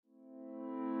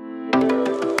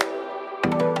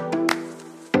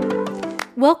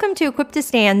Welcome to Equipped to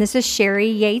Stand. This is Sherry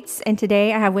Yates, and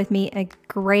today I have with me a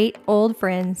great old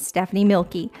friend, Stephanie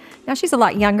Mielke. Now, she's a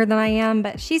lot younger than I am,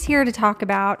 but she's here to talk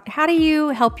about how do you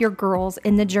help your girls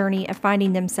in the journey of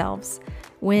finding themselves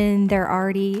when they're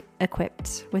already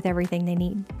equipped with everything they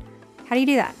need. How do you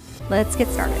do that? Let's get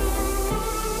started.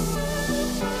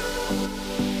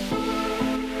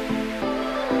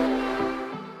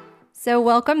 So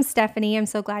welcome, Stephanie. I'm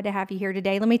so glad to have you here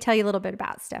today. Let me tell you a little bit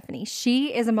about Stephanie.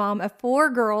 She is a mom of 4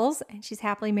 girls, and she's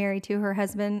happily married to her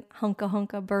husband,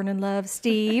 Hunka Burnin' Love,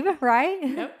 Steve, right?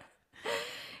 Yep.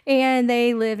 And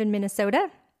they live in Minnesota.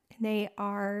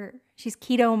 She's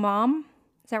Keto Mom,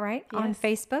 is that right? Yes. On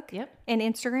Facebook Yep. and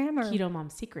Instagram? Or? Keto Mom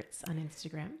Secrets on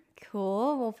Instagram.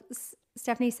 Cool. Well,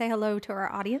 Stephanie, say hello to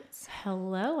our audience.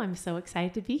 Hello. I'm so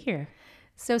excited to be here.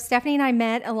 So Stephanie and I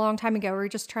met a long time ago. We were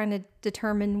just trying to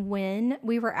determine when.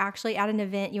 We were actually at an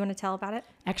event. You want to tell about it?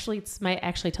 Actually, I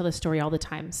actually tell this story all the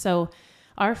time. So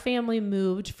our family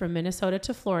moved from Minnesota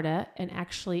to Florida, and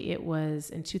actually it was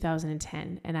in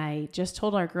 2010. And I just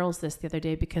told our girls this the other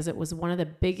day because it was one of the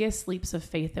biggest leaps of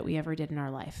faith that we ever did in our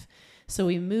life. So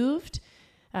we moved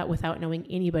without knowing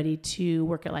anybody to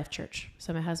work at Life Church.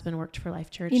 So my husband worked for Life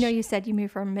Church. You know, you said you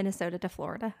moved from Minnesota to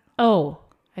Florida. Oh,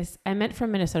 I meant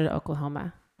from Minnesota to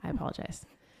Oklahoma. I apologize.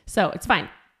 So it's fine.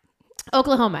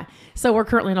 Oklahoma. So we're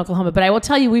currently in Oklahoma, but I will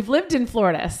tell you, we've lived in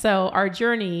Florida. So our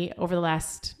journey over the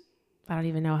last, I don't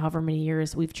even know however many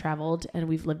years we've traveled, and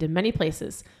we've lived in many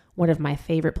places. One of my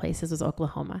favorite places was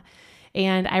Oklahoma.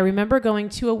 And I remember going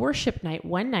to a worship night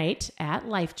one night at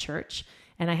Life Church,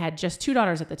 and I had just 2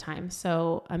 daughters at the time.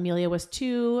 So Amelia was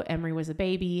 2, Emery was a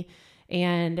baby.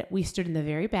 And we stood in the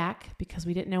very back because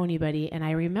we didn't know anybody. And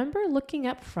I remember looking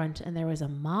up front, and there was a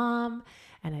mom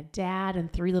and a dad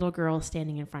and 3 little girls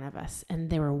standing in front of us, and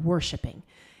they were worshiping.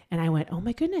 And I went, oh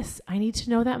my goodness, I need to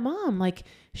know that mom. Like,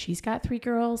 she's got 3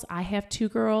 girls. I have 2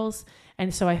 girls.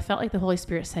 And so I felt like the Holy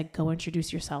Spirit said, go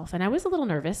introduce yourself. And I was a little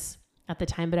nervous at the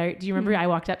time, but do you remember I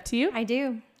walked up to you? I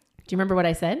do. Do you remember what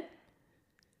I said?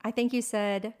 I think you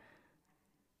said,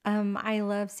 I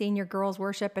love seeing your girls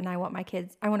worship, and I want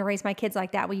to raise my kids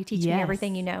like that. Will you teach me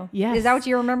everything you know? Yes. Is that what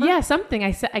you remember? Yeah, something.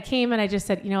 I came and I just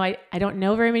said, I don't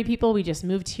know very many people. We just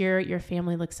moved here. Your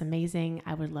family looks amazing.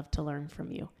 I would love to learn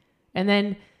from you. And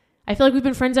then I feel like we've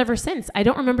been friends ever since. I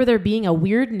don't remember there being a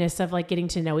weirdness of like getting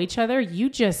to know each other.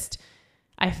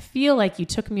 I feel like you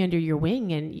took me under your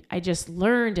wing, and I just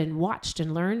learned and watched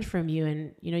and learned from you.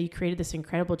 And, you created this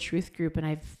incredible truth group, and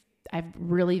I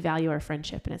really value our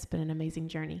friendship, and it's been an amazing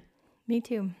journey. Me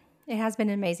too. It has been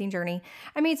an amazing journey.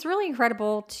 I mean, it's really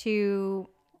incredible to,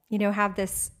 have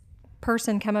this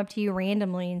person come up to you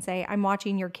randomly and say, I'm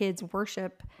watching your kids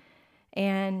worship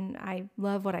and I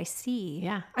love what I see.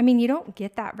 Yeah. I mean, you don't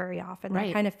get that very often, right.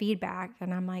 That kind of feedback.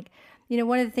 And I'm like,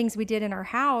 one of the things we did in our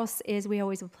house is we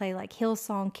always would play like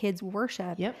Hillsong Kids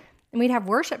Worship. Yep. And we'd have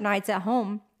worship nights at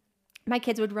home. My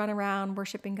kids would run around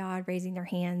worshiping God, raising their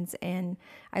hands. And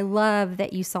I love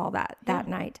that you saw that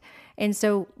night. And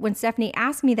so when Stephanie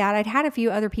asked me that, I'd had a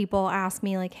few other people ask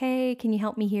me like, hey, can you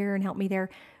help me here and help me there?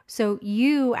 So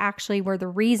you actually were the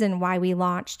reason why we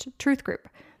launched Truth Group.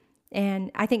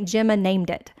 And I think Gemma named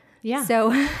it. Yeah.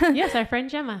 So yes, our friend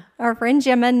Gemma. Our friend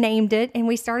Gemma named it, and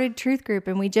we started Truth Group,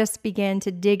 and we just began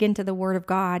to dig into the Word of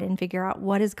God and figure out,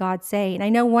 what does God say? And I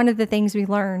know one of the things we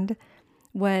learned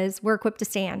was we're equipped to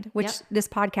stand, which this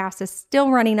podcast is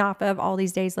still running off of all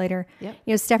these days later.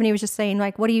 Yep. Stephanie was just saying,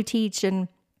 like, what do you teach? And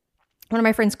one of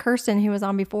my friends, Kirsten, who was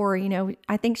on before,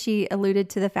 I think she alluded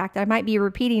to the fact that I might be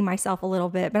repeating myself a little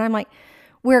bit, but I'm like,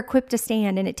 we're equipped to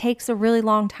stand. And it takes a really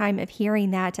long time of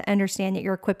hearing that to understand that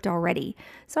you're equipped already.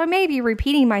 So I may be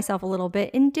repeating myself a little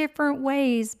bit in different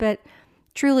ways, but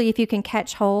truly, if you can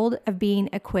catch hold of being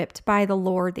equipped by the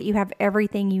Lord, that you have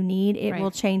everything you need, it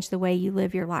will change the way you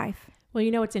live your life. Well,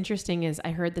 what's interesting is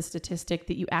I heard the statistic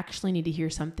that you actually need to hear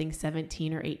something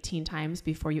 17 or 18 times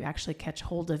before you actually catch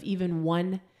hold of even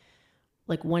one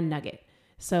nugget.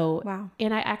 So, wow.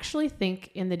 And I actually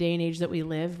think in the day and age that we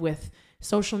live with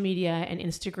social media and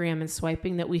Instagram and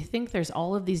swiping, that we think there's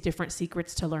all of these different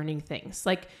secrets to learning things.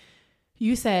 Like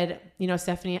you said,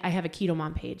 Stephanie, I have a Keto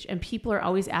Mom page, and people are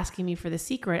always asking me for the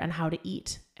secret on how to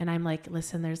eat. And I'm like,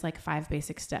 listen, there's like 5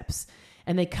 basic steps.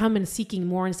 And they come and seeking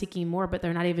more, but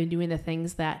they're not even doing the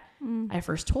things that I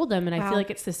first told them. And I feel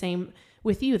like it's the same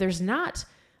with you. There's not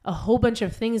a whole bunch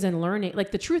of things in learning.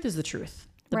 Like, the truth is the truth.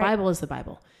 The Bible is the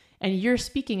Bible. And you're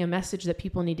speaking a message that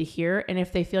people need to hear. And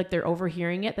if they feel like they're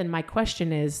overhearing it, then my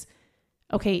question is,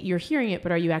 okay, you're hearing it,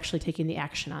 but are you actually taking the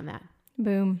action on that?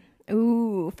 Boom.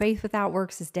 Ooh, faith without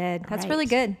works is dead. That's really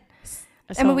good. So,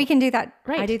 I mean, we can do that.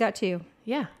 Right. I do that too.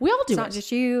 Yeah. We all do It's not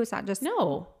just you. It's not just...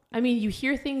 No. I mean, you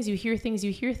hear things.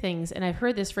 And I've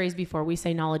heard this phrase before. We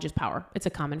say knowledge is power. It's a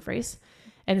common phrase.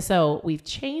 And so we've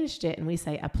changed it and we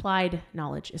say applied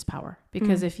knowledge is power.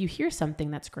 Because if you hear something,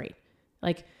 that's great.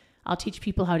 Like I'll teach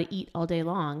people how to eat all day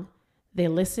long. They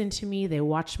listen to me. They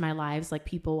watch my lives like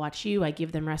people watch you. I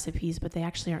give them recipes, but they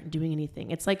actually aren't doing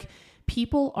anything. It's like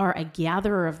people are a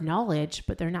gatherer of knowledge,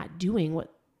 but they're not doing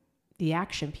what the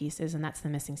action piece is. And that's the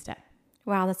missing step.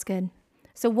 Wow, that's good.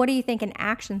 So what do you think an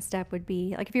action step would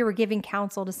be? Like if you were giving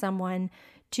counsel to someone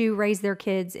to raise their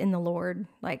kids in the Lord,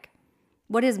 like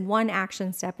what is one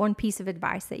action step, one piece of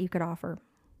advice that you could offer?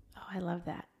 Oh, I love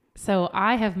that. So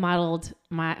I have modeled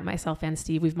myself and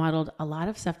Steve, we've modeled a lot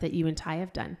of stuff that you and Ty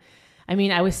have done. I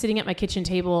mean, I was sitting at my kitchen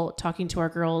table talking to our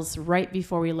girls right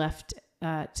before we left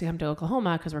to come to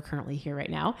Oklahoma, because we're currently here right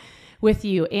now with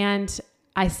you. And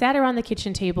I sat around the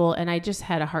kitchen table and I just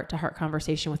had a heart-to-heart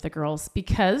conversation with the girls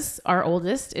because our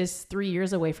oldest is 3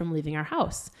 years away from leaving our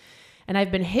house. And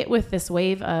I've been hit with this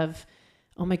wave of,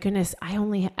 oh my goodness, I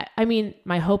mean,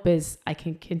 my hope is I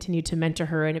can continue to mentor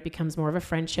her and it becomes more of a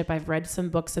friendship. I've read some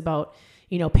books about,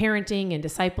 parenting and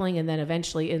discipling, and then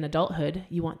eventually in adulthood,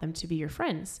 you want them to be your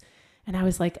friends. And I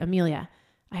was like, Amelia,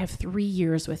 I have 3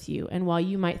 years with you. And while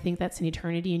you might think that's an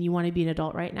eternity and you want to be an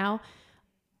adult right now,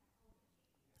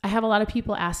 I have a lot of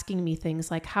people asking me things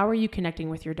like, how are you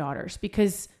connecting with your daughters?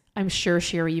 Because I'm sure,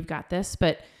 Sherry, you've got this,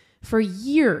 but for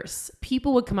years,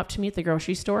 people would come up to me at the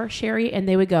grocery store, Sherry, and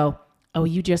they would go, oh,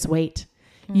 you just wait.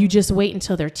 You just wait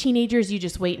until they're teenagers. You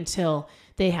just wait until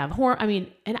they have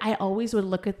and I always would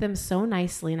look at them so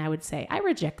nicely and I would say, I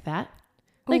reject that.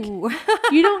 Like,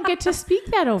 you don't get to speak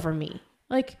that over me.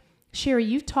 Like, Sherry,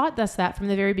 you've taught us that from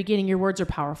the very beginning. Your words are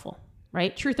powerful,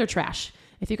 right? Truth or trash.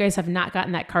 If you guys have not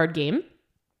gotten that card game,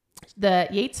 the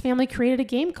Yates family created a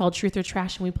game called Truth or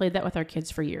Trash, and we played that with our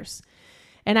kids for years.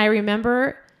 And I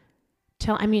remember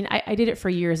I did it for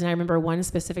years. And I remember one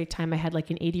specific time I had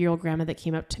like an 80-year-old grandma that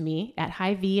came up to me at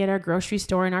Hy-Vee at our grocery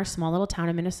store in our small little town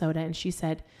in Minnesota. And she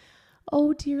said,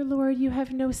 oh, dear Lord, you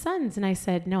have no sons. And I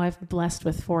said, no, I've blessed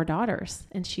with 4 daughters.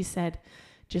 And she said,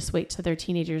 just wait till they're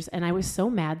teenagers. And I was so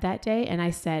mad that day. And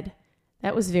I said,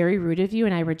 that was very rude of you.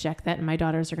 And I reject that. And my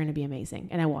daughters are going to be amazing.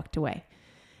 And I walked away.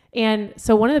 And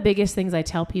so one of the biggest things I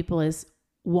tell people is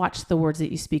watch the words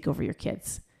that you speak over your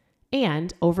kids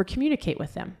and over communicate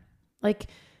with them. Like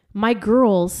my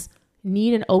girls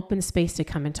need an open space to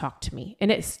come and talk to me.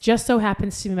 And it just so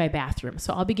happens to be my bathroom.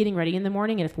 So I'll be getting ready in the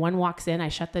morning. And if one walks in, I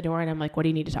shut the door and I'm like, what do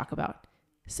you need to talk about?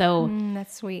 So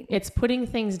that's sweet. It's putting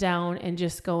things down and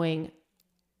just going,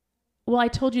 well, I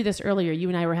told you this earlier. You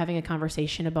and I were having a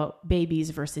conversation about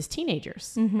babies versus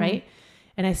teenagers, right?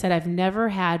 And I said, I've never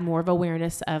had more of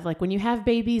awareness of like when you have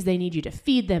babies, they need you to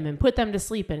feed them and put them to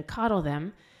sleep and coddle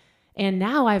them. And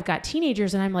now I've got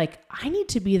teenagers and I'm like, I need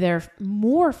to be there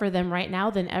more for them right now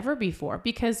than ever before,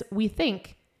 because we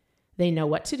think they know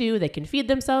what to do. They can feed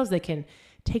themselves. They can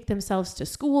take themselves to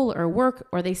school or work,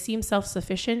 or they seem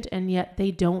self-sufficient, and yet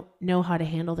they don't know how to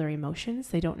handle their emotions.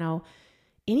 They don't know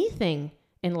anything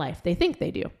in life. They think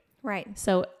they do. Right.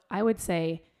 So I would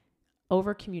say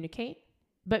over communicate,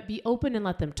 but be open and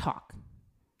let them talk.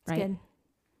 Right. That's good.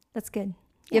 That's good.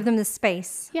 Yeah. Give them the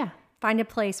space. Yeah. Find a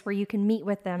place where you can meet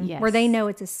with them, where they know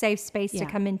it's a safe space to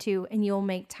come into, and you'll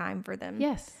make time for them.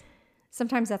 Yes.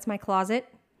 Sometimes that's my closet.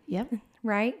 Yep.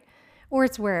 Right? Or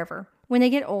it's wherever. When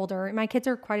they get older, my kids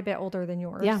are quite a bit older than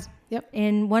yours. Yeah. Yep.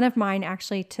 And one of mine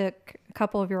actually took a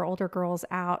couple of your older girls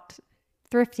out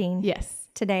thrifting. Yes.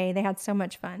 Today. They had so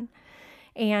much fun.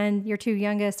 And your 2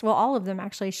 youngest, well, all of them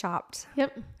actually shopped.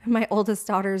 Yep. My oldest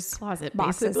daughter's closet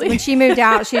boxes. Basically. When she moved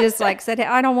out, she just like said, hey,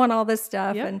 I don't want all this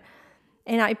stuff. Yep.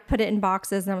 And I put it in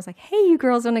boxes and I was like, hey, you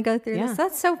girls want to go through this?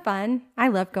 That's so fun. I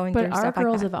love going through stuff like that. But our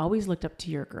girls have always looked up to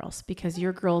your girls, because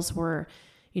your girls were,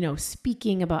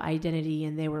 speaking about identity,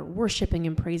 and they were worshiping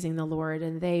and praising the Lord.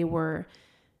 And they were,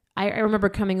 I remember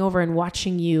coming over and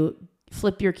watching you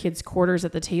flip your kids' quarters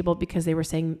at the table because they were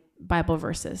saying Bible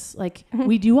verses. Like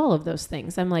we do all of those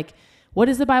things. I'm like, what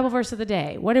is the Bible verse of the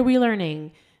day? What are we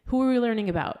learning? Who are we learning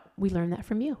about? We learned that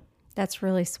from you. That's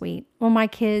really sweet. Well, my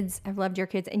kids, I've loved your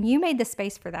kids, and you made the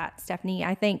space for that, Stephanie.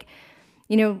 I think,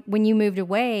 when you moved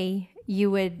away,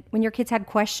 when your kids had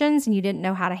questions and you didn't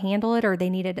know how to handle it, or they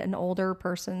needed an older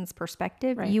person's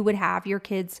perspective, you would have your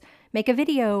kids make a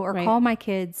video or call my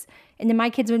kids. And then my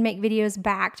kids would make videos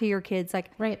back to your kids.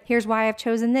 Like, here's why I've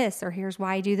chosen this, or here's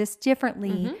why I do this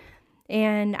differently.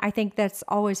 And I think that's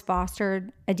always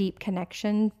fostered a deep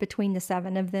connection between the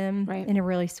 7 of them in a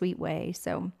really sweet way.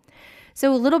 So a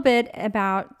little bit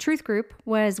about Truth Group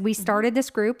was we started this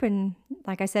group, and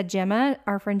like I said, Gemma,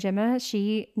 our friend Gemma,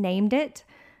 she named it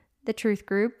the truth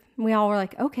group. We all were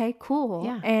like, okay, cool.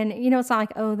 Yeah. And, you know, it's not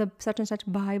like, oh, the such and such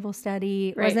Bible study.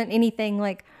 It Right. wasn't anything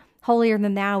like holier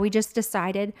than thou. We just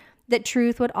decided that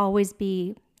truth would always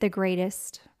be the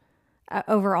greatest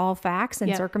over all facts and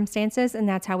Yep. circumstances. And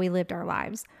that's how we lived our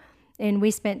lives. And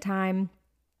we spent time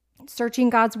searching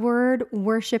God's word,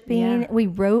 worshiping. Yeah. We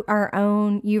wrote our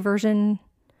own YouVersion.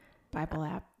 Bible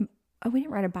app. Oh, we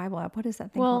didn't write a Bible app. What is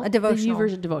that thing Well, called? A devotional. The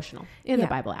YouVersion devotional in Yeah. the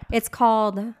Bible app. It's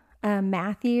called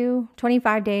Matthew,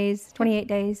 25 days, 28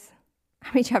 days.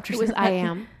 How many chapters? It was are I that?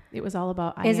 Am. It was all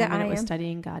about I Is it Am, and I it was Am?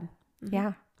 studying God. Mhm.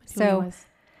 Yeah. That's who he So was.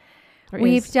 Or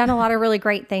we've is. done a lot of really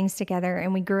great things together,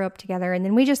 and we grew up together, and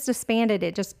then we just disbanded.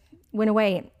 It just went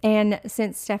away. And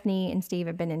since Stephanie and Steve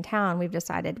have been in town, we've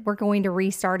decided we're going to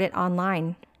restart it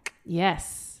online.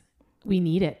 Yes, we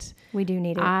need it. We do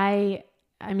need it. I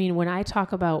mean, when I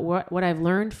talk about what I've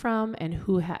learned from and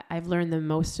who I've learned the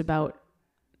most about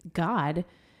God,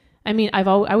 I mean, I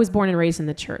was born and raised in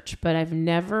the church, but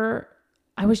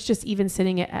I was just even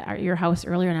sitting at your house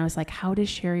earlier, and I was like, how does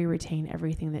Sherry retain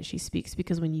everything that she speaks?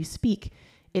 Because when you speak,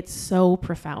 it's so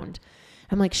profound.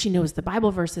 I'm like, she knows the Bible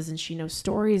verses and she knows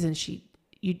stories, and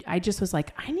I just was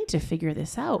like, I need to figure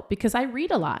this out, because I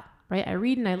read a lot, right? I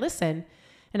read and I listen,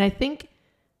 and I think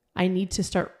I need to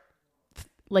start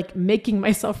like making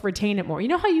myself retain it more. You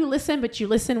know how you listen, but you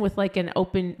listen with like an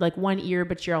open, like one ear,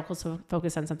 but you're also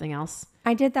focused on something else.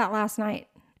 I did that last night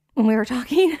when we were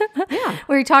talking. Yeah.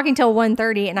 We were talking till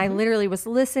 1:30, and I literally was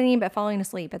listening but falling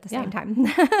asleep at the same time.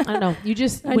 I don't know. You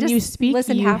just, when just you speak,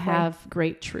 listened you halfway. have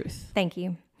great truth. Thank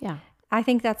you. Yeah. I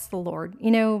think that's the Lord.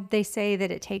 You know, they say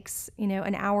that it takes, you know,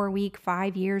 an hour a week,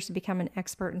 5 years to become an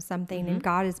expert in something. And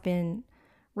God has been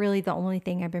really the only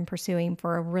thing I've been pursuing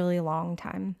for a really long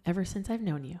time. Ever since I've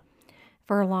known you.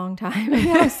 For a long time.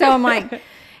 Yeah, so I'm like,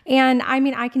 and I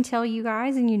mean, I can tell you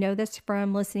guys, and you know this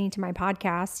from listening to my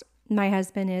podcast, my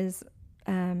husband is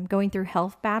going through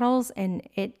health battles, and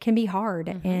it can be hard.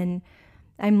 And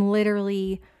I'm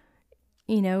literally,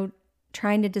 you know,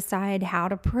 trying to decide how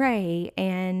to pray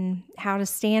and how to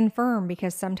stand firm,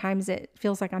 because sometimes it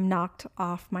feels like I'm knocked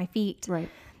off my feet. Right.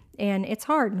 And it's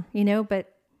hard, you know,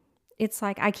 but it's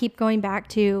like I keep going back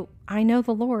to, I know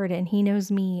the Lord, and he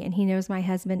knows me, and he knows my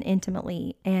husband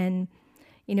intimately. And,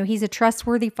 you know, he's a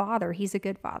trustworthy father. He's a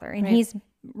good father. And Right. he's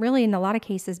really, in a lot of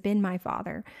cases, been my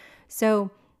father.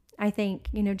 So I think,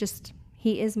 you know, just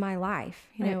he is my life,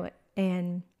 you know,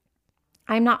 and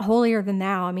I'm not holier than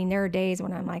thou. I mean, there are days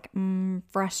when I'm like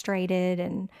frustrated,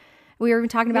 and we were even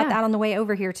talking about that on the way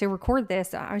over here to record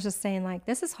this. I was just saying, like,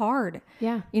 this is hard.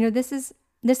 Yeah. You know, this is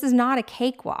not a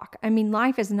cakewalk. I mean,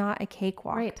 life is not a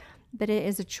cakewalk, Right. but it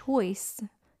is a choice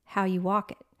how you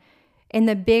walk it. And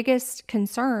the biggest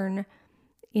concern,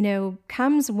 you know,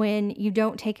 comes when you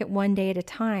don't take it one day at a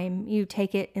time. You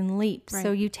take it in leaps. Right.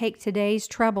 So you take today's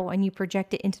trouble and you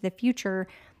project it into the future,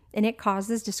 and it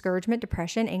causes discouragement,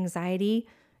 depression, anxiety,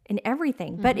 and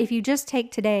everything. But if you just take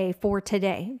today for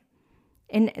today,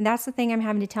 and that's the thing I'm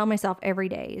having to tell myself every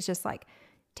day, is just like,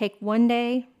 take one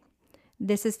day.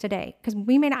 This is today, because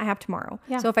we may not have tomorrow.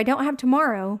 Yeah. So if I don't have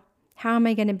tomorrow, how am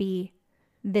I going to be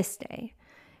this day?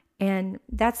 And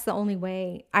that's the only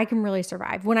way I can really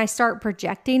survive. When I start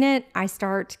projecting it, I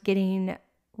start getting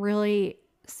really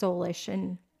soulish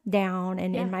and down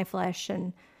and in my flesh,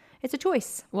 and it's a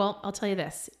choice. Well, I'll tell you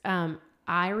this.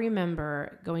 I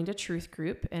remember going to Truth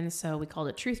Group, and so we called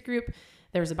it Truth Group.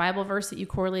 There was a Bible verse that you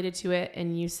correlated to it,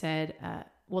 and you said,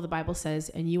 well, the Bible says,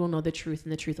 and you will know the truth,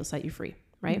 and the truth will set you free,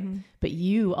 right? But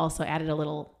you also added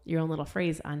your own little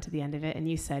phrase onto the end of it, and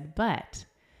you said, but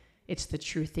it's the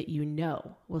truth that you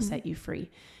know will set you free.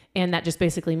 And that just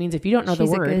basically means if you don't know the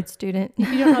word, She's a good student.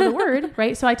 if you don't know the word,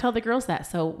 right? So I tell the girls that.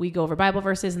 So we go over Bible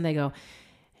verses, and they go,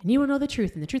 and you will know the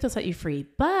truth, and the truth will set you free,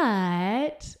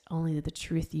 but only the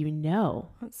truth you know.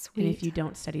 That's sweet. And if you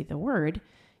don't study the word,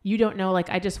 you don't know. Like,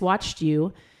 I just watched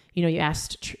you, you know, you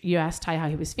asked Ty how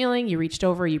he was feeling. You reached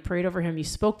over, you prayed over him. You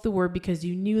spoke the word because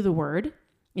you knew the word.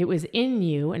 It was in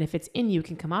you. And if it's in you, it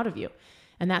can come out of you.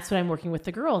 And that's what I'm working with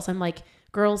the girls. I'm like,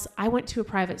 girls, I went to a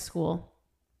private school,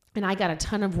 and I got a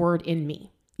ton of word in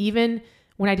me, even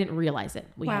when I didn't realize it.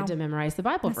 We had to memorize the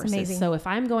Bible verses. Amazing. So if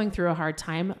I'm going through a hard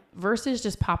time, verses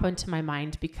just pop into my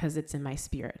mind because it's in my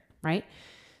spirit, right?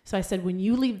 So I said, when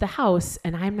you leave the house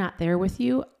and I'm not there with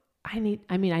you, I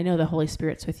know the Holy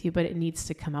Spirit's with you, but it needs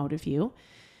to come out of you.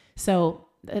 So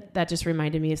that just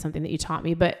reminded me of something that you taught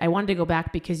me. But I wanted to go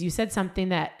back because you said something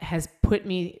that has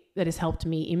helped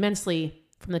me immensely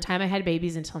from the time I had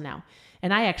babies until now.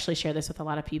 And I actually share this with a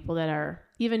lot of people that are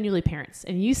even newly parents.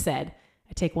 And you said,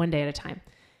 I take one day at a time.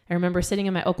 I remember sitting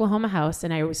in my Oklahoma house,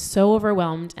 and I was so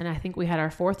overwhelmed. And I think we had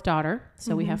our fourth daughter.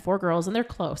 So we have 4 girls, and they're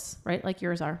close, right? Like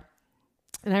yours are.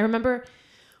 And I remember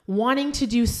wanting to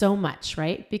do so much,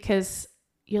 right? Because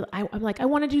I'm like, I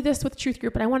want to do this with Truth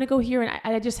Group and I want to go here. And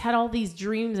I just had all these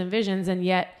dreams and visions. And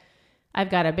yet I've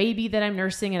got a baby that I'm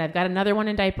nursing and I've got another one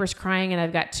in diapers crying and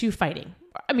I've got 2 fighting.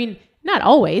 I mean, not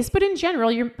always, but in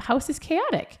general, your house is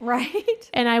chaotic. Right.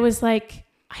 And I was like,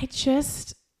 I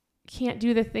just can't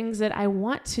do the things that I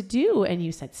want to do. And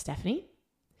you said, Stephanie,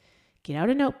 get out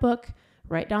a notebook,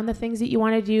 write down the things that you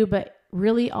want to do, but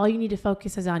really all you need to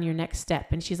focus is on your next step.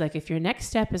 And she's like, if your next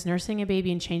step is nursing a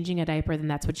baby and changing a diaper, then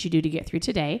that's what you do to get through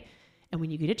today. And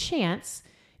when you get a chance,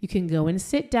 you can go and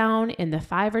sit down in the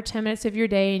 5 or 10 minutes of your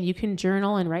day and you can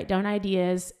journal and write down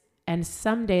ideas. And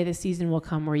someday the season will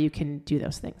come where you can do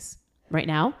those things. Right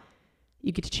now,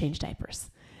 you get to change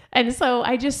diapers. And so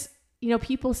I just,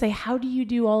 people say, how do you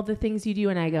do all the things you do?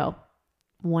 And I go,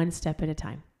 one step at a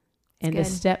time. And the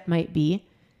step might be,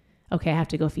 okay, I have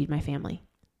to go feed my family.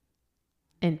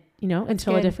 And,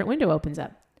 until a different window opens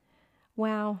up.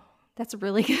 Wow. That's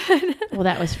really good. Well,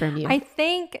 that was from you. I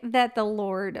think that the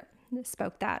Lord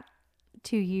spoke that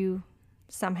to you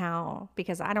somehow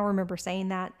because I don't remember saying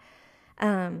that.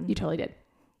 You totally did.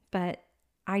 But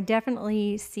I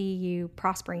definitely see you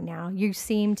prospering now. You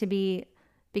seem to be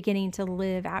beginning to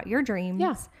live out your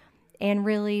dreams and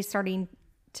really starting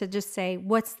to just say,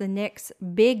 what's the next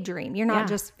big dream? You're not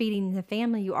just feeding the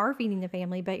family. You are feeding the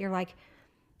family, but you're like,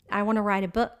 I want to write a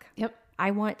book. Yep. I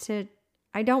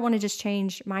don't want to just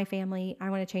change my family. I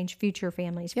want to change future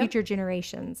families, future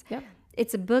generations. Yep.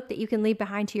 It's a book that you can leave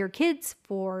behind to your kids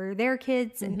for their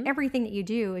kids, and everything that you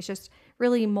do is just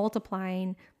really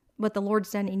multiplying what the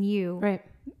Lord's done in you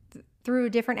through a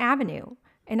different avenue.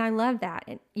 And I love that.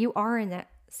 And you are in that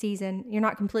season. You're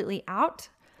not completely out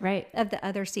of the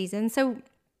other season. So,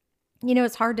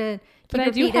 it's hard to keep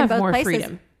your feet in both places.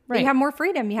 Freedom. Right. You have more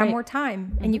freedom. You have more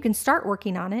time, and you can start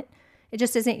working on it. It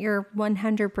just isn't your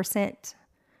 100%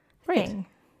 thing.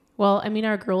 Well, I mean,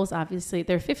 our girls, obviously,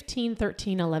 they're 15,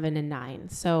 13, 11, and 9.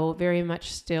 So very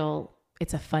much still,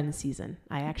 it's a fun season.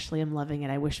 I actually am loving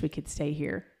it. I wish we could stay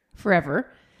here forever.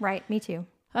 Right. Me too.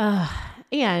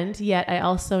 And yet I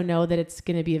also know that it's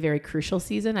going to be a very crucial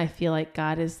season. I feel like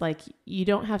God is like, you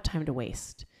don't have time to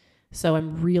waste. So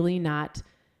I'm really not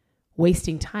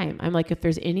wasting time. I'm like, if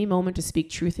there's any moment to speak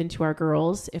truth into our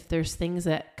girls, if there's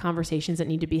conversations that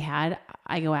need to be had,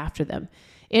 I go after them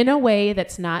in a way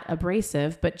that's not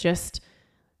abrasive, but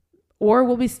or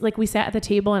we'll be like, we sat at the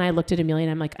table and I looked at Amelia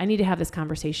and I'm like, I need to have this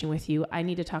conversation with you. I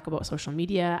need to talk about social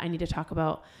media. I need to talk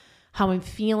about how I'm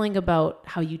feeling about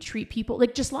how you treat people,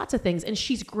 like just lots of things. And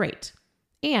she's great.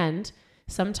 And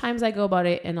sometimes I go about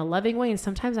it in a loving way. And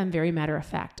sometimes I'm very matter of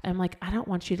fact. I'm like, I don't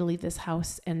want you to leave this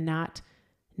house and not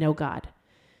know God.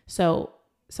 So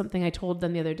something I told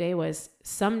them the other day was,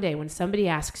 someday when somebody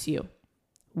asks you,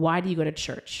 why do you go to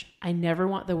church? I never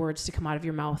want the words to come out of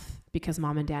your mouth because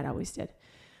mom and dad always did.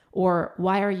 Or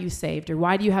why are you saved? Or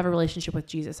why do you have a relationship with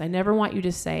Jesus? I never want you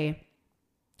to say,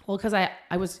 well, because I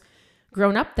was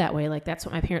grown up that way. Like that's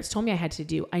what my parents told me I had to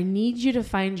do. I need you to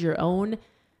find your own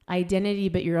identity,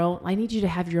 but I need you to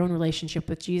have your own relationship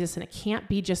with Jesus. And it can't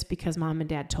be just because mom and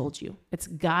dad told you. It's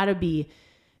gotta be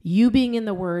you being in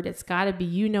the word. It's gotta be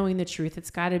you knowing the truth.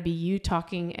 It's gotta be you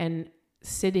talking and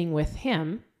sitting with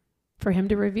him for him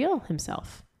to reveal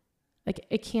himself. Like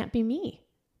it can't be me.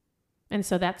 And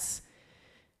so that's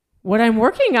what I'm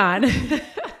working on.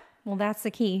 Well, that's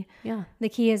the key. Yeah. The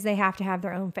key is they have to have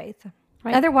their own faith.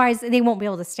 Right. Otherwise, they won't be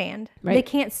able to stand. Right. They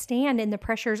can't stand in the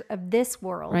pressures of this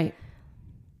world Right.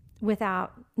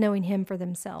 without knowing him for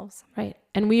themselves. Right.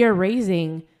 And we are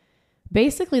raising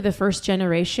basically the first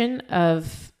generation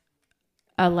of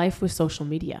a life with social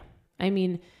media. I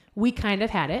mean, we kind of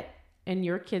had it and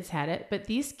your kids had it, but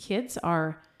these kids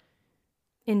are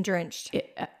Drenched.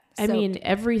 I mean,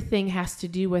 everything has to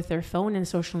do with their phone and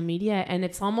social media. And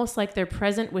it's almost like they're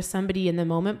present with somebody in the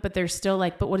moment, but they're still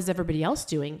like, but what is everybody else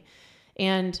doing?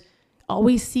 And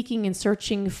always seeking and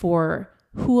searching for,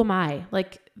 who am I?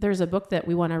 Like there's a book that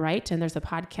we want to write and there's a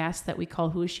podcast that we call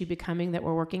Who Is She Becoming that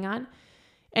we're working on.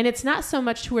 And it's not so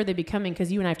much who are they becoming,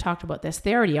 because you and I have talked about this.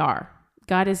 They already are.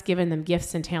 God has given them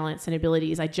gifts and talents and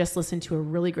abilities. I just listened to a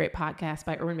really great podcast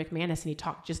by Erwin McManus and he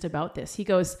talked just about this. He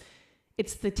goes,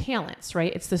 it's the talents,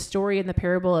 right? It's the story in the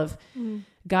parable of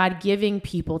God giving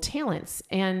people talents.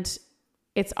 And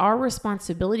it's our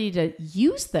responsibility to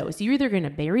use those. You're either going to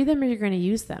bury them or you're going to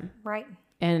use them. Right.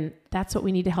 And that's what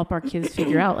we need to help our kids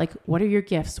figure out. Like, what are your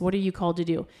gifts? What are you called to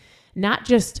do? Not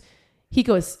just, he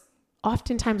goes,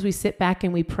 oftentimes we sit back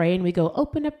and we pray and we go,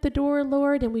 open up the door,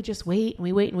 Lord. And we just wait and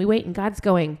we wait and we wait. And God's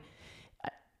going,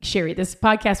 Sherry, this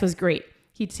podcast was great.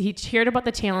 He shared about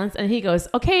the talents and he goes,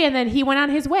 okay. And then he went on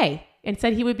his way and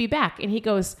said he would be back. And he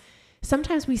goes,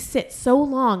 sometimes we sit so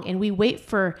long and we wait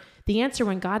for the answer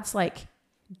when God's like,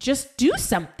 just do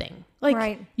something. Like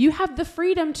Right. you have the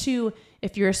freedom to,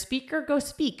 if you're a speaker, go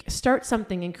speak, start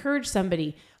something, encourage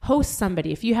somebody, host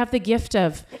somebody. If you have the gift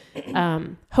of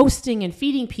hosting and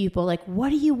feeding people, like what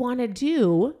do you want to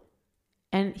do?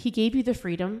 And he gave you the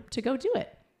freedom to go do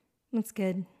it. That's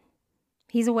good.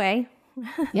 He's away,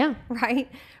 Yeah. right?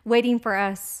 Waiting for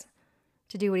us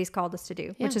to do what he's called us to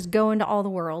do, which is go into all the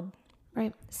world,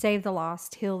 Right. save the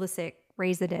lost, heal the sick,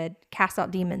 raise the dead, cast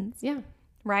out demons, Yeah.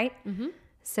 right? Mm-hmm.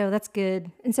 So that's good.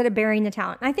 Instead of burying the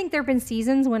talent. I think there have been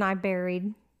seasons when I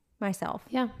buried myself.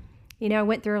 Yeah. You know, I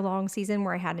went through a long season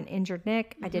where I had an injured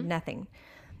neck. I did nothing.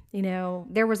 You know,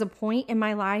 there was a point in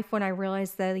my life when I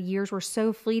realized that the years were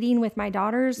so fleeting with my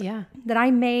daughters Yeah. that I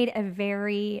made a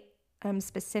very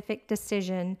specific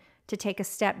decision to take a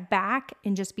step back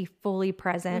and just be fully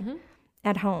present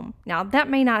at home. Now, that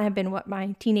may not have been what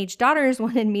my teenage daughters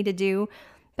wanted me to do,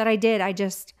 but I did.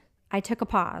 I took a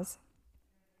pause.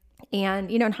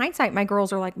 And, you know, in hindsight, my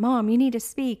girls are like, Mom, you need to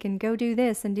speak and go do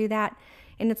this and do that.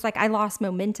 And it's like I lost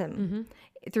momentum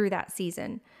through that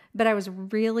season. But I was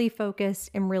really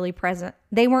focused and really present.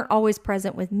 They weren't always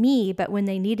present with me, but when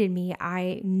they needed me,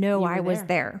 I know I was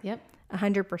there. Yep.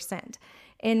 100%.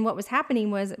 And what was happening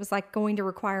was it was like going to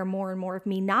require more and more of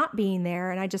me not being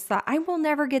there. And I just thought, I will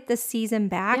never get this season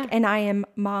back. Yeah. And I am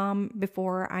mom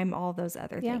before I'm all those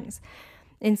other Yeah. things.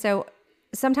 And so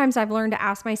sometimes I've learned to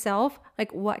ask myself,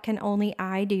 like, what can only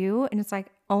I do? And it's like,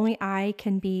 only I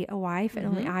can be a wife and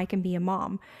only I can be a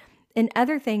mom. And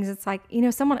other things, it's like, you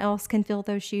know, someone else can fill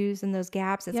those shoes and those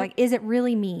gaps. It's like, is it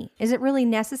really me? Is it really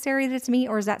necessary that it's me?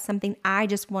 Or is that something I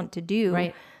just want to do?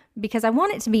 Right. Because I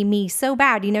want it to be me so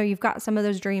bad. You know, you've got some of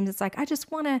those dreams. It's like, I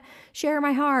just want to share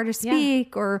my heart or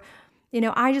speak or, you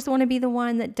know, I just want to be the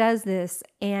one that does this.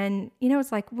 You know,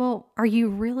 it's like, well, are you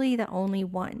really the only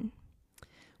one?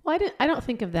 Well, I don't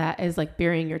think of that as like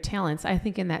burying your talents. I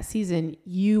think in that season,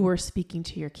 you were speaking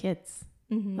to your kids.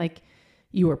 Like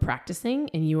you were practicing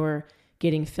and you were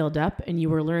getting filled up and you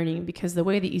were learning, because the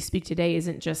way that you speak today it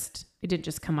didn't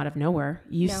just come out of nowhere.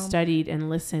 You studied and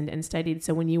listened and studied.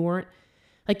 So when you weren't,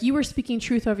 like you were speaking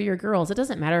truth over your girls, it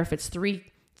doesn't matter if it's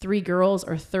three girls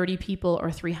or 30 people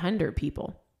or 300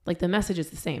 people. Like the message is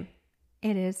the same.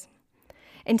 It is.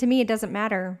 And to me, it doesn't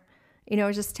matter. You know, I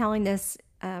was just telling this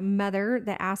mother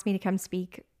that asked me to come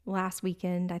speak last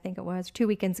weekend, I think it was 2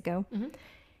 weekends ago.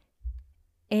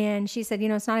 And she said, you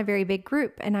know, it's not a very big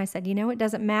group. And I said, you know, it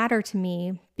doesn't matter to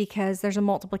me because there's a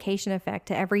multiplication effect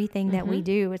to everything that we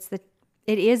do.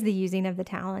 It is the using of the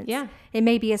talents. Yeah. It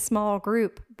may be a small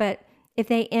group, but if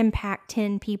they impact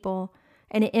 10 people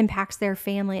and it impacts their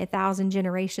family 1,000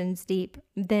 generations deep,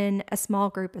 then a small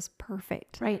group is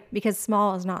perfect. Right. Because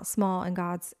small is not small in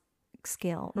God's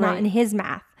scale, Right. not in his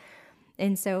math.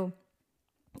 And so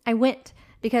I went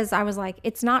because I was like,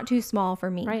 it's not too small for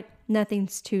me. Right.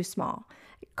 Nothing's too small.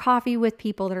 Coffee with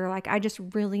people that are like, I just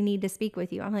really need to speak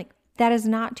with you. I'm like, that is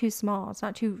not too small. It's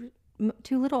not too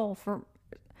little for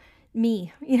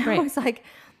me. You know, Right. It's like,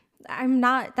 I'm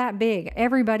not that big.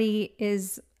 Everybody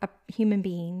is a human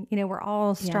being. You know, we're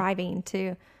all striving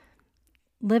to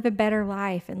live a better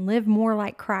life and live more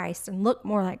like Christ and look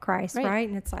more like Christ. Right.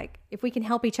 And it's like, if we can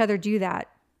help each other do that,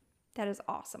 that is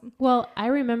awesome. Well, I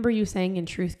remember you saying in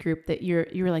Truth Group that you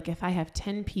were like, if I have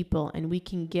 10 people and we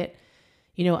can get,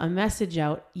 you know, a message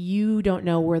out, you don't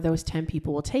know where those 10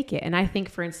 people will take it. And I think,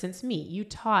 for instance, you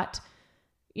taught,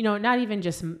 you know, not even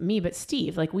just me, but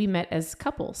Steve, like we met as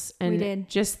couples. And we did.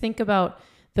 Just think about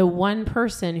the one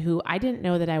person who I didn't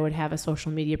know that I would have a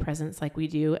social media presence like we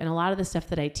do. And a lot of the stuff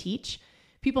that I teach,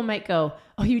 people might go,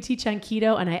 oh, you teach on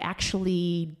keto? And I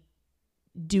actually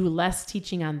do less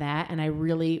teaching on that. And I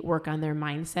really work on their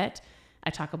mindset. I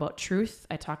talk about truth.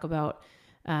 I talk about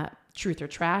truth or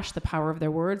trash, the power of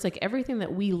their words, like everything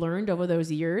that we learned over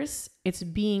those years, it's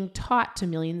being taught to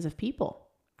millions of people.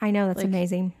 I know. That's like,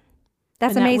 amazing.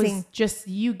 That's and amazing. That was just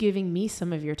you giving me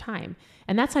some of your time.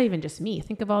 And that's not even just me.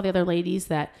 Think of all the other ladies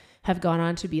that have gone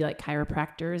on to be like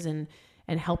chiropractors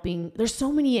and helping. There's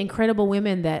so many incredible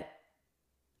women that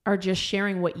are just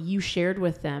sharing what you shared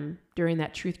with them during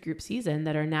that Truth Group season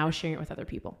that are now sharing it with other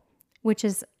people. Which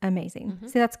is amazing.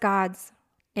 See, that's God's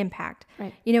impact.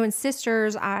 Right. You know, in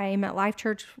Sisters, I'm at Life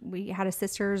Church. We had a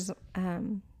Sisters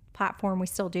platform. We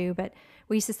still do, but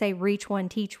we used to say, reach one,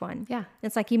 teach one. Yeah.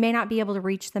 It's like, you may not be able to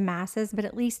reach the masses, but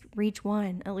at least reach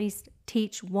one, at least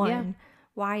teach one. Yeah.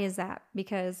 Why is that?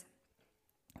 Because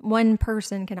One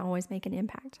person can always make an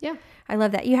impact. Yeah. I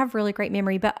love that. You have really great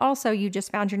memory, but also you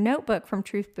just found your notebook from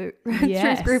Truth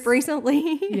Yes. Group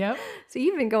recently. Yep. So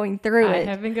you've been going through it. I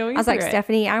have been going I was through like, it.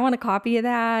 Stephanie, I want a copy of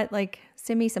that. Like,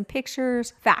 send me some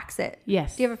pictures, fax it.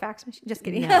 Yes. Do you have a fax machine? Just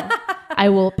kidding. No. I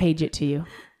will page it to you.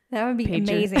 That would be Pager.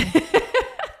 amazing.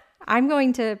 I'm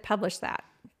going to publish that,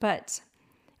 but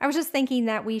I was just thinking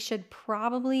that we should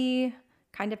probably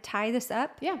kind of tie this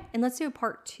up. Yeah. And let's do a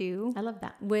part 2 I love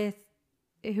that. with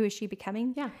who is she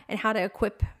becoming? Yeah. And how to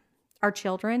equip our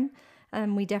children.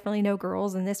 We definitely know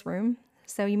girls in this room,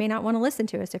 so you may not want to listen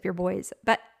to us if you're boys.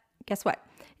 But guess what?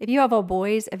 If you have all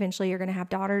boys, eventually you're going to have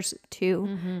daughters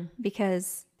too,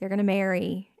 because they're going to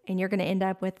marry, and you're going to end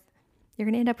up with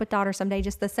daughters someday,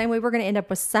 just the same way we're going to end up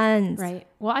with sons. Right.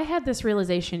 Well, I had this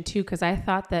realization too, because I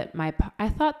thought that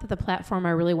the platform I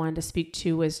really wanted to speak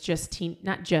to was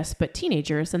not just, but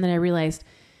teenagers. And then I realized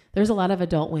there's a lot of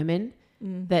adult women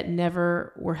that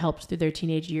never were helped through their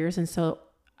teenage years. And so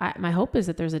my hope is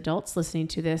that there's adults listening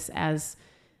to this as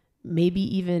maybe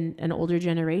even an older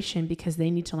generation, because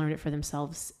they need to learn it for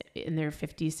themselves in their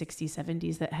 50s, 60s,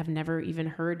 70s that have never even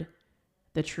heard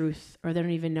the truth, or they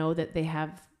don't even know that they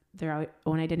have their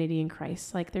own identity in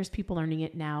Christ. Like, there's people learning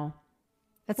it now,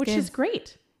 which is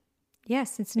great.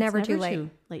 Yes, it's never too late. Too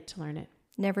late to learn it.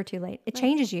 Never too late. It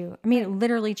changes you. I mean, it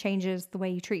literally changes the way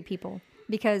you treat people,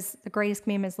 because the greatest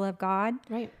commandment is love God.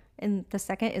 Right. And the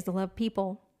second is to love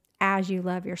people as you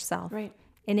love yourself. Right.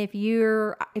 And if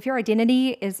your identity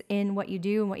is in what you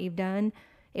do and what you've done,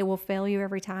 it will fail you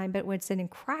every time. But when it's in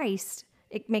Christ,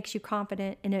 it makes you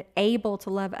confident and able to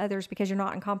love others, because you're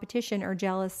not in competition or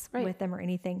jealous with them or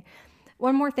anything.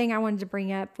 One more thing I wanted to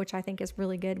bring up, which I think is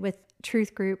really good with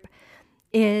Truth Group,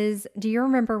 is, do you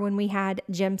remember when we had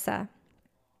GEMSA?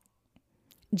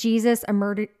 Jesus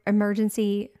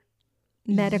Emergency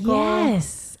Medical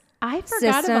Yes. I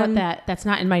forgot System. about that. That's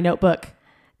not in my notebook.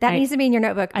 That needs to be in your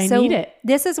notebook. I need it.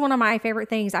 This is one of my favorite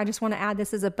things. I just want to add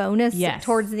this as a bonus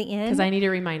towards the end. Because I need a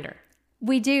reminder.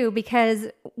 We do, because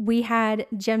we had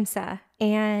GEMSA,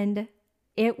 and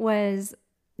it was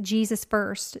Jesus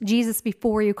first. Jesus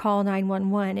before you call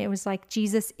 911. It was like,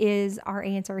 Jesus is our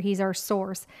answer. He's our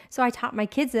source. So I taught my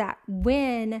kids that.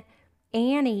 When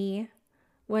Annie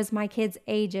was my kids'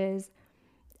 ages,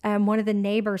 one of the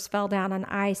neighbors fell down on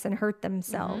ice and hurt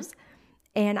themselves.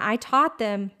 And I taught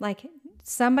them, like,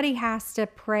 somebody has to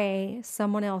pray,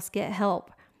 someone else get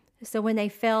help. So when they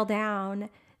fell down,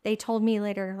 they told me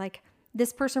later, like,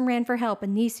 this person ran for help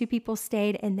and these two people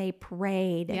stayed and they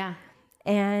prayed. Yeah.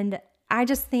 And I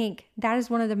just think that is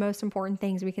one of the most important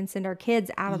things we can send our kids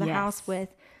out of the house with,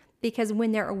 because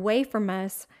when they're away from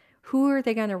us, who are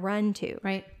they going to run to?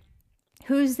 Right.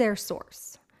 Who's their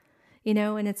source? You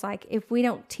know, and it's like, if we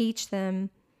don't teach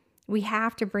them, we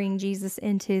have to bring Jesus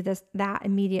into that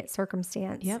immediate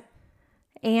circumstance. Yep.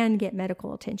 And get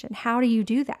medical attention. How do you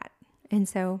do that? And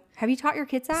so, have you taught your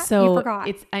kids that? So you forgot.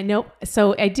 I know.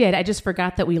 So I did. I just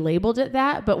forgot that we labeled it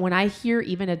that. But when I hear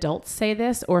even adults say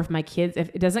this, or if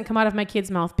it doesn't come out of my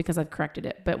kid's mouth because I've corrected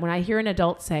it, but when I hear an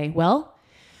adult say, well,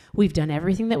 we've done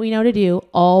everything that we know to do,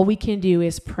 all we can do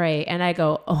is pray. And I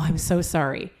go, oh, I'm so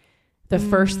sorry. The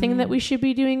first thing that we should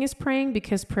be doing is praying,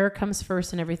 because prayer comes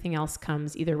first and everything else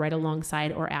comes either right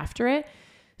alongside or after it.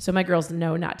 So my girls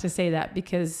know not to say that,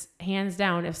 because hands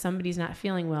down, if somebody's not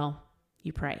feeling well,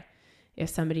 you pray. If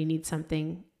somebody needs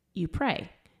something, you pray.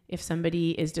 If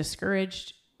somebody is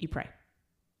discouraged, you pray.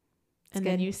 And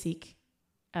then you seek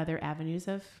other avenues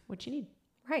of what you need.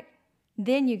 Right.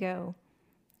 Then you go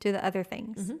to the other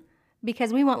things,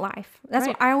 because we want life. That's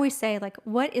what I always say. Like,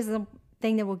 what is the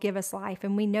thing that will give us life?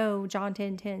 And we know John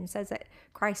 10:10 says that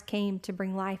Christ came to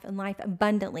bring life, and life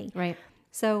abundantly. Right.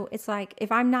 So it's like, if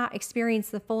I'm not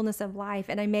experiencing the fullness of life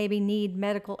and I maybe need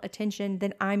medical attention,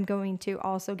 then I'm going to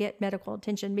also get medical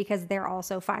attention, because they're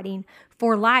also fighting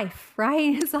for life,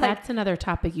 right? It's like, that's another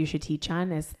topic you should teach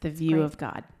on, is the view of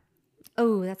God.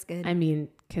 Oh, that's good. I mean,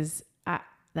 because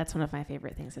that's one of my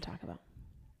favorite things to talk about.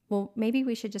 Well, maybe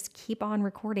we should just keep on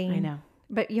recording. I know.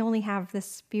 But you only have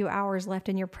this few hours left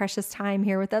in your precious time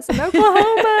here with us in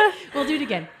Oklahoma. We'll do it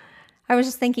again. I was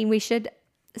just thinking we should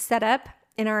set up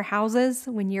in our houses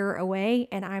when you're away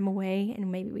and I'm away,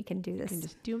 and maybe we can do this. We can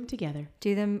just do them together.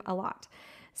 Do them a lot.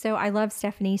 So I love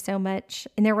Stephanie so much.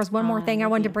 And there was one more thing I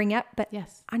wanted to bring up, but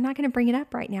I'm not going to bring it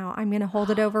up right now. I'm going to hold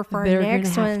it over for our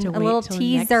next one. A little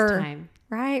teaser.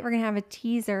 Right? We're going to have a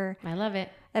teaser. I love it.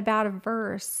 About a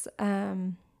verse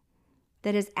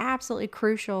that is absolutely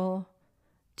crucial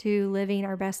to living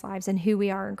our best lives and who we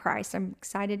are in Christ. I'm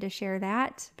excited to share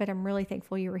that, but I'm really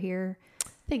thankful you were here.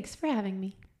 Thanks for having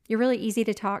me. You're really easy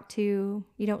to talk to.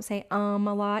 You don't say a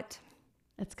lot.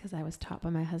 That's because I was taught by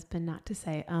my husband not to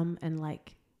say and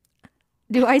like.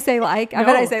 Do I say like? I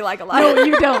bet I say like a lot. No,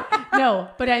 you don't. No,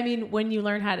 but I mean, when you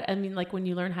learn how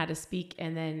to speak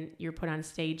and then you're put on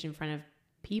stage in front of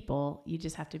people, you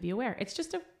just have to be aware. It's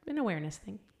just an awareness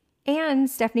thing. And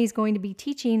Stephanie's going to be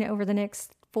teaching over the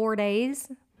next 4 days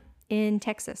in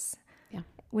Texas. Yeah.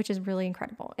 Which is really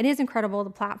incredible. It is incredible, the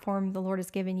platform the Lord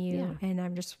has given you. Yeah. And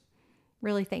I'm just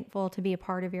really thankful to be a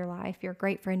part of your life. You're a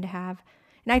great friend to have.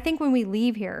 And I think when we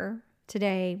leave here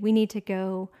today, we need to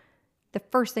go. The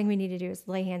first thing we need to do is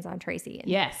lay hands on Tracy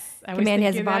and command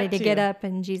his body to get up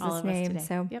in Jesus' name.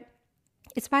 So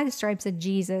it's by the stripes of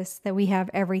Jesus that we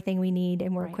have everything we need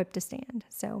and we're equipped to stand.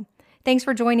 So thanks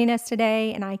for joining us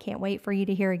today. And I can't wait for you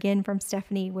to hear again from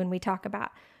Stephanie when we talk about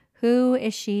who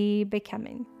is she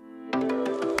becoming.